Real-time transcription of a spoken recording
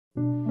En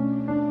ek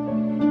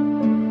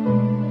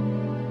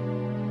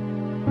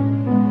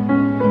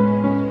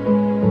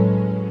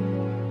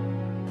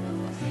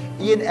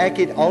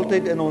het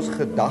altyd in ons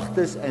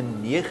gedagtes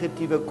 'n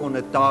negatiewe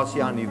konnotasie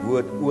aan die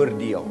woord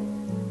oordeel.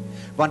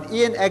 Want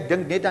en ek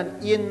dink net aan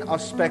een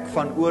aspek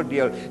van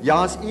oordeel.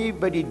 Ja, as u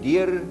by die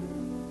deur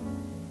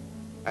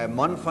 'n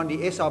man van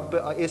die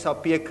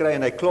SAP kry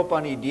en hy klop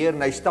aan die deur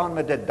en hy staan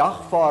met 'n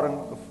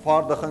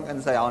dagvaardiging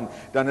in sy hand,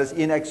 dan is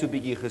en ek so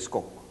bietjie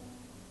geskok.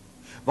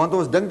 Want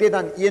ons dink net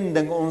aan een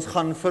ding, ons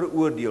gaan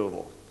veroordeel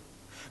word.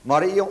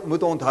 Maar jy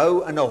moet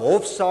onthou, in 'n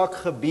hofsaak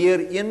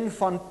gebeur een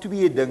van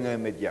twee dinge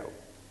met jou.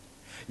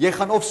 Jy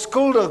gaan of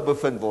skuldig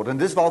bevind word, en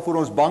dis waarvoor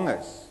ons bang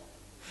is.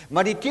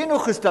 Maar die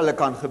teenoorgestelde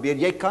kan gebeur,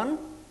 jy kan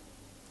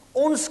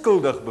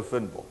onskuldig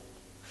bevind word.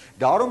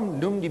 Daarom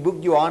noem die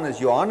boek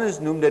Johannes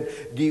noem dit,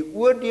 die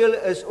oordeel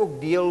is ook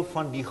deel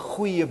van die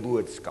goeie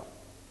boodskap.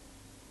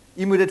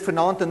 U moet dit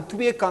vanaand aan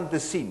twee kante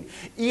sien.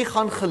 U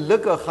gaan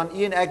gelukkig, gaan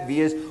u en ek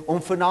wees,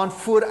 om vanaand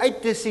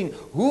vooruit te sien,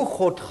 hoe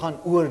God gaan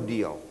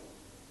oordeel.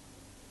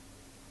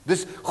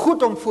 Dis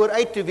goed om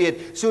vooruit te weet,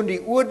 so in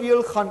die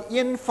oordeel gaan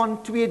een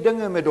van twee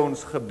dinge met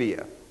ons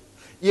gebeur.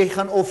 Jy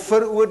gaan of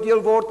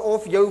veroordeel word,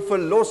 of jou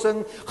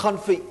verlossing gaan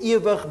vir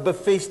ewig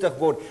bevestig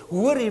word.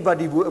 Hoor jy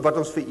wat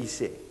ons vir u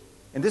sê?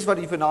 En dis wat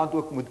u vanaand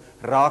ook moet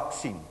raak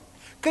sien.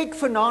 Kyk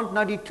vanaand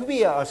na die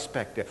twee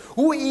aspekte.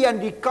 Hoe u aan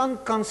die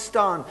kant kan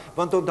staan,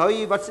 want onthou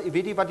jy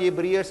weet jy wat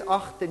Hebreërs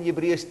 8 en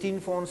Hebreërs 10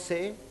 vir ons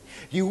sê?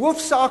 Die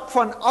hoofsaak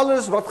van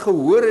alles wat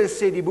gehoor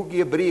is, sê die boek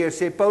Hebreërs,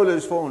 sê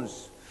Paulus vir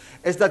ons,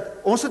 is dat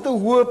ons het 'n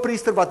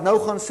hoëpriester wat nou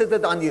gaan sit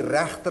het aan die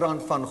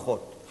regterhand van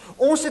God.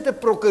 Ons het 'n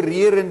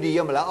prokureur in die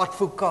hemel, 'n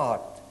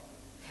advokaat,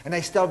 en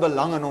hy stel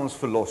belang in ons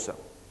verlossing.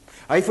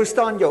 Hy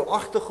verstaan jou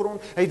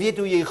agtergrond, hy weet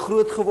hoe jy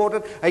groot geword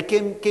het, hy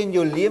ken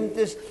jou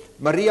leemtes.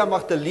 Maria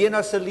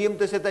Magdalena se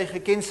leemtes het hy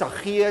geken,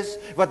 Saggeus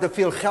wat te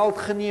veel geld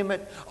geneem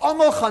het.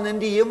 Almal gaan in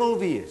die hemel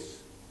wees.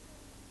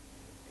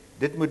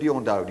 Dit moet jy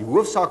onthou. Die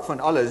hoofsaak van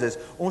alles is,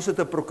 ons het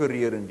 'n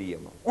prokureur in die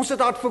hemel. Ons het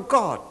 'n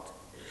advokaat.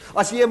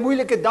 As jy 'n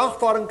moeilike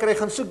dagvaarding kry,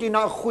 gaan soek jy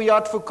na 'n goeie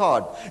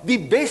advokaat. Die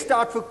beste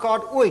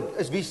advokaat ooit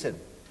is wie sin?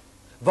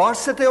 Waar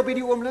sit hy op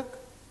hierdie oomblik?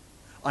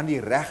 Aan die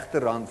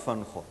regterhand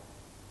van God.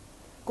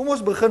 Kom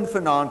ons begin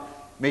vanaand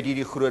met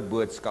hierdie groot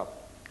boodskap.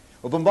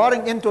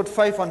 Openbaring 1 tot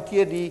 5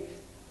 hanteer die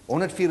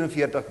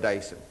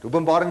 144.000.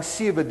 Openbaring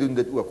 7 doen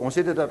dit ook. Ons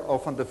het dit al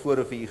van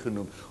tevore vir u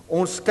genoem.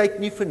 Ons kyk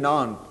nie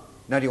vanaand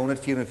na die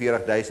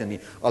 144.000 nie,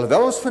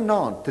 alhoewel ons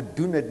vanaand te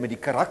doen het met die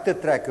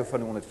karaktertrekke van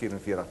die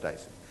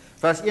 144.000.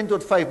 Vers 1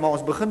 tot 5, maar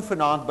ons begin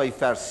vanaand by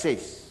vers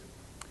 6.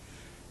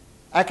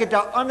 Ek het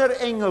 'n ander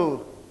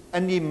engel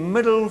in die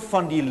middel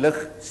van die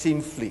lug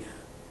sien vlieg.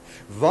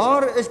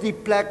 Waar is die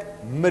plek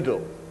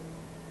middel?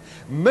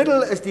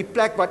 Middel is die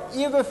plek wat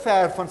ewe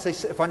ver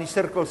van die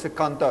sirkel se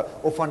kante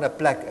of van 'n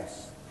plek is.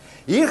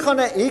 Hier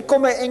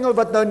kom 'n engel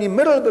wat nou in die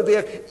middel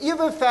beweeg,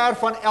 ewe ver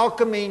van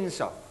elke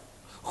mens af.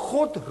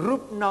 God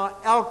roep na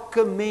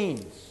elke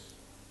mens.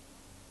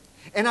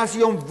 En as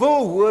jy hom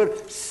wil hoor,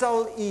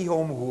 sal u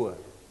hom hoor.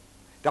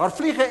 Daar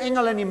vlieg 'n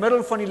engel in die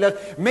middel van die lug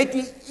met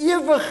die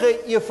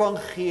ewige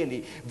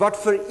evangelie, wat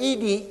vir u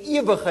die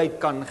ewigheid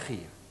kan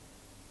gee.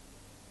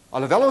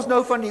 Alhoewel ons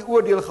nou van die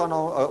oordeel gaan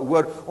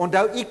hoor,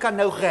 onthou, u kan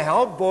nou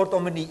gehelp word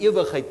om in die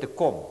ewigheid te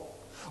kom.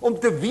 Om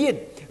te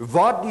weet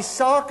wat die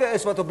sake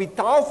is wat op die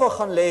tafel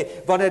gaan lê,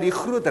 wanneer die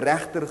groot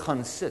regter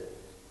gaan sit.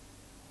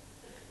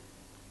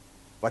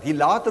 Wat jy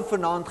later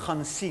vanaand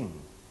gaan sien.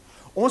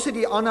 Ons het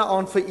die ander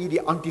aand vir u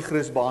die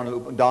anti-kris behandel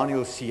op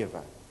Daniël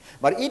 7.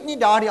 Maar u het nie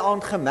daardie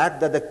aand gemerk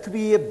dat ek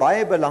twee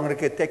baie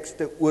belangrike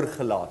tekste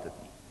oorgelaat het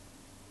nie.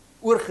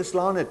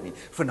 Oorgeslaan het nie.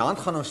 Vanaand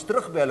gaan ons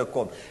terug by hulle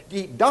kom.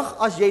 Die dag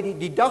as jy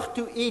die dag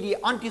toe u die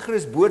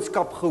anti-kris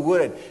boodskap gehoor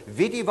het,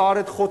 weet jy waar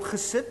het God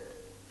gesit?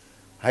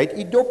 Hy het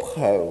u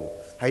dopgehou.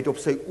 Hy het op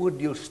sy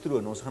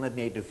oordeelstroon. Ons gaan dit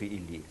net vir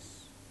u lees.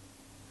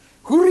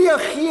 Hoe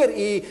reageer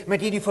u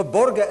met hierdie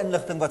verborgde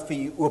inligting wat vir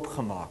u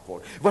oopgemaak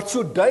word? Wat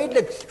so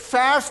duidelik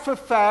vers vir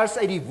vers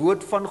uit die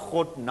woord van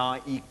God na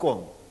u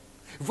kom.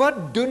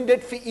 Wat doen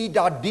dit vir u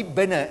daar diep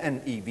binne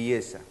in u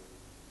wese?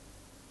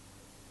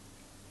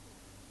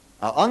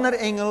 'n ander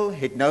engel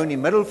het nou in die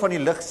middel van die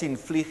lug sien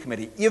vlieg met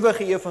die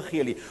ewige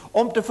evangelie,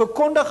 om te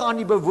verkondig aan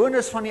die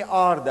bewoners van die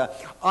aarde,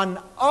 aan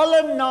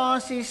alle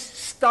nasies,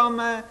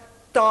 stamme,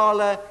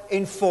 tale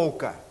en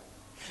volke.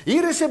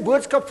 Hier is 'n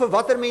boodskap vir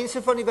watter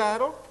mense van die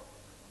wêreld?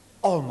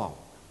 Almal.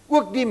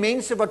 Ook die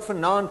mense wat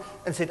vanaand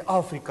in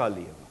Suid-Afrika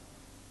lewe.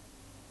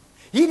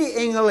 Hierdie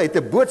engel het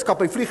 'n boodskap,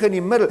 hy vlieg in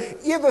die middel,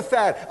 ewe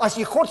ver. As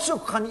jy God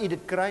soek, gaan jy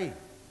dit kry.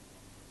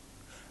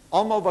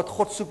 Almal wat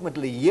God soek met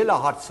hulle hele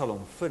hart sal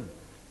hom vind.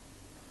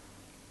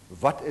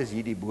 Wat is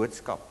hierdie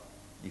boodskap?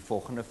 Die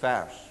volgende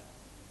vers.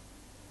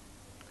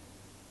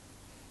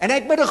 En hy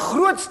het met 'n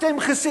groot stem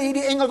gesê,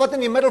 hierdie engel wat in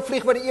die middel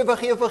vlieg, wat die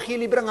ewige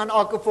evangelie bring aan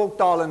elke volk,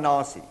 taal en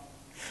nasie.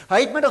 Hy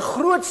het met 'n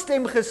groot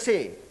stem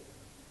gesê,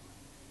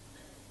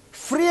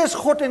 vrees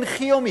God en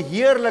gee hom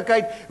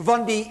heerlikheid,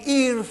 want die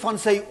uur van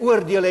sy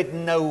oordeel het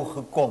nou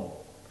gekom.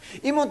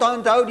 Iemand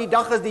onthou die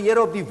dag as die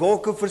Here op die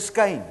wolke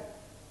verskyn.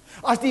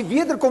 As die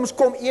wederkoms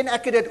kom,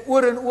 ek het dit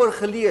oor en oor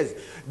gelees,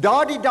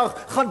 daardie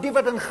dag gaan die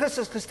wat in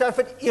Christus gesterf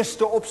het,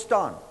 eerste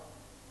opstaan.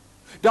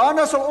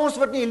 Daarna sal ons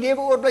wat in die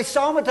lewe oorbly,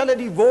 saam met hulle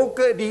die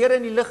wolke, die Here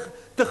in die lig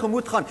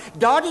tegemoet gaan.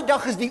 Daardie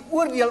dag is die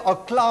oordeel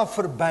al klaar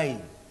verby.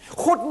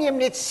 God neem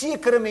net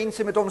sekere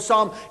mense met hom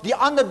saam, die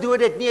ander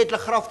dode het nie uit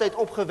hulle grafte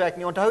opgewek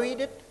nie, onthou jy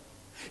dit?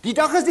 Die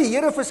dag as die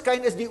Here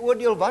verskyn, is die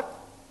oordeel wat?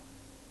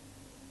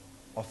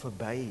 Al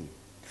verby.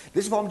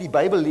 Dis waarom die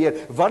Bybel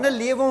leer, wanneer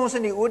lewe ons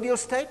in die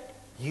oordeelstyd?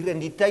 Hier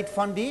in die tyd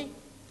van die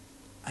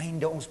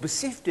einde, ons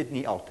besef dit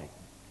nie altyd.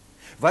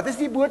 Wat is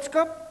die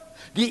boodskap?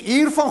 Die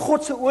uur van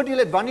God se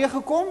oordeel het wanneer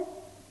gekom?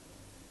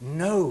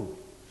 Nou.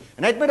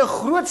 En hy het met 'n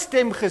groot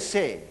stem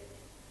gesê,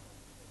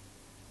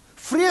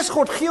 vrees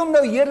God, gee hom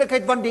nou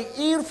heerlikheid, want die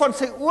uur van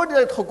sy oordeel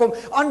het gekom,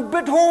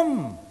 aanbid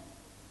hom.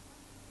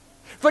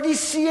 Wat die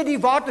see, die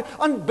water,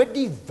 aanbid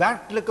die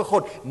werklike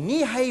God,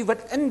 nie hy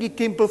wat in die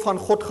tempel van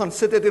God gaan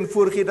sit het en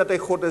voorgee dat hy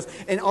God is,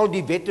 en al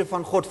die wette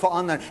van God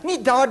verander.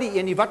 Nie daardie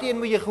een nie, wat die een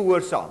moet jy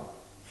gehoorsaam?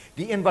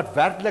 Die een wat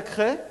werklik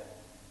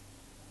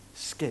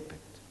geskep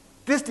het.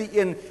 Dis die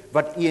een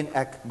wat u en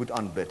ek moet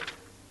aanbid.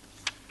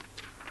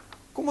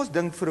 Kom ons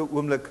dink vir 'n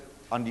oomblik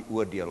aan die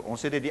oordeel.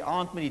 Ons het dit die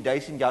aand met die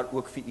 1000 jaar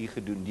ook vir u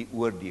gedoen, die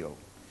oordeel.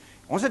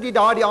 Ons het die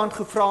daardie aand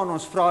gevra en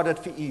ons vra dit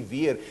vir u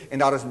weer. En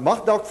daar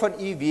mag dalk van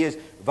u wees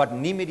wat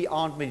nie met die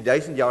aand met die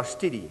 1000 jaar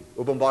studie,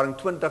 Openbaring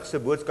 20 se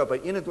boodskap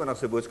en 21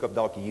 se boodskap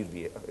dalk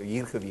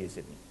hier gewees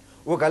het nie.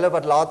 Ook hulle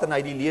wat later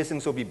na die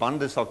lesings op die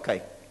bande sal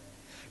kyk.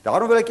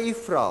 Daarom wil ek u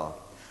vra,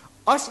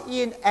 as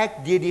u en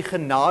ek deur die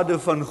genade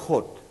van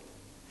God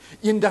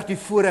eendag die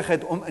voorreg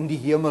het om in die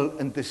hemel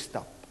in te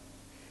stap.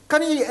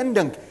 Kan jy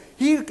indink,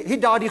 hier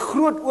het daar die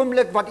groot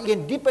oomblik wat jy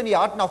diep in die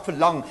hart na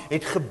verlang,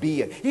 het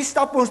gebeur. Hier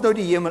stap ons nou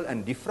die hemel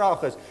in. Die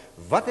vraag is,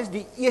 wat is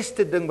die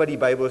eerste ding wat die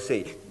Bybel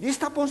sê? Hier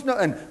stap ons nou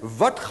in,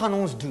 wat gaan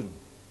ons doen?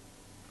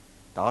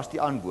 Daar's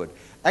die antwoord.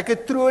 Ek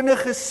het trone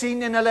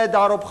gesien en hulle het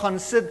daarop gaan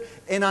sit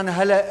en aan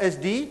hulle is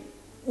die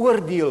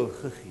oordeel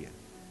gegee.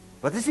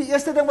 Wat is die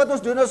eerste ding wat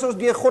ons doen as ons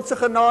deur God se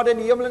genade in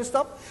die hemel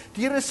instap?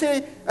 Die Here sê,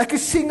 ek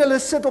sien hulle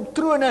sit op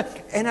trone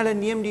en hulle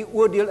neem die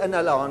oordeel in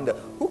hulle hande.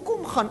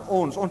 Hoekom gaan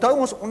ons, onthou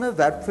ons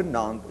onderwerp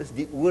vanaand is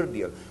die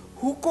oordeel.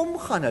 Hoekom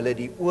gaan hulle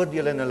die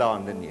oordeel in hulle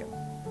hande neem?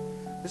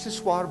 Dis 'n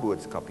swaar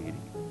boodskap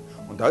hierdie.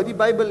 Onthou die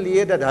Bybel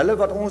leer dat hulle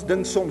wat ons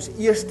dink soms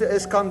eerste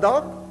is, kan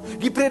dalk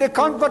die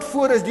predikant wat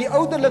voor is, die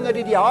ouderlinge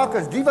die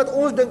hakers, die wat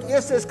ons dink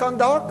eerste is, kan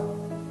dalk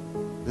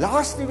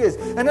laaste wees.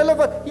 En hulle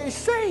wat jy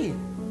sê,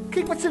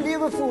 kyk wat sy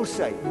lewe voor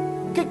sy.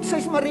 Kyk,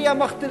 sy's Maria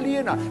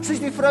Magdalena.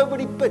 Sy's die vrou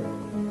by die put.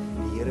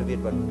 Die Here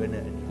weet wat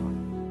binne in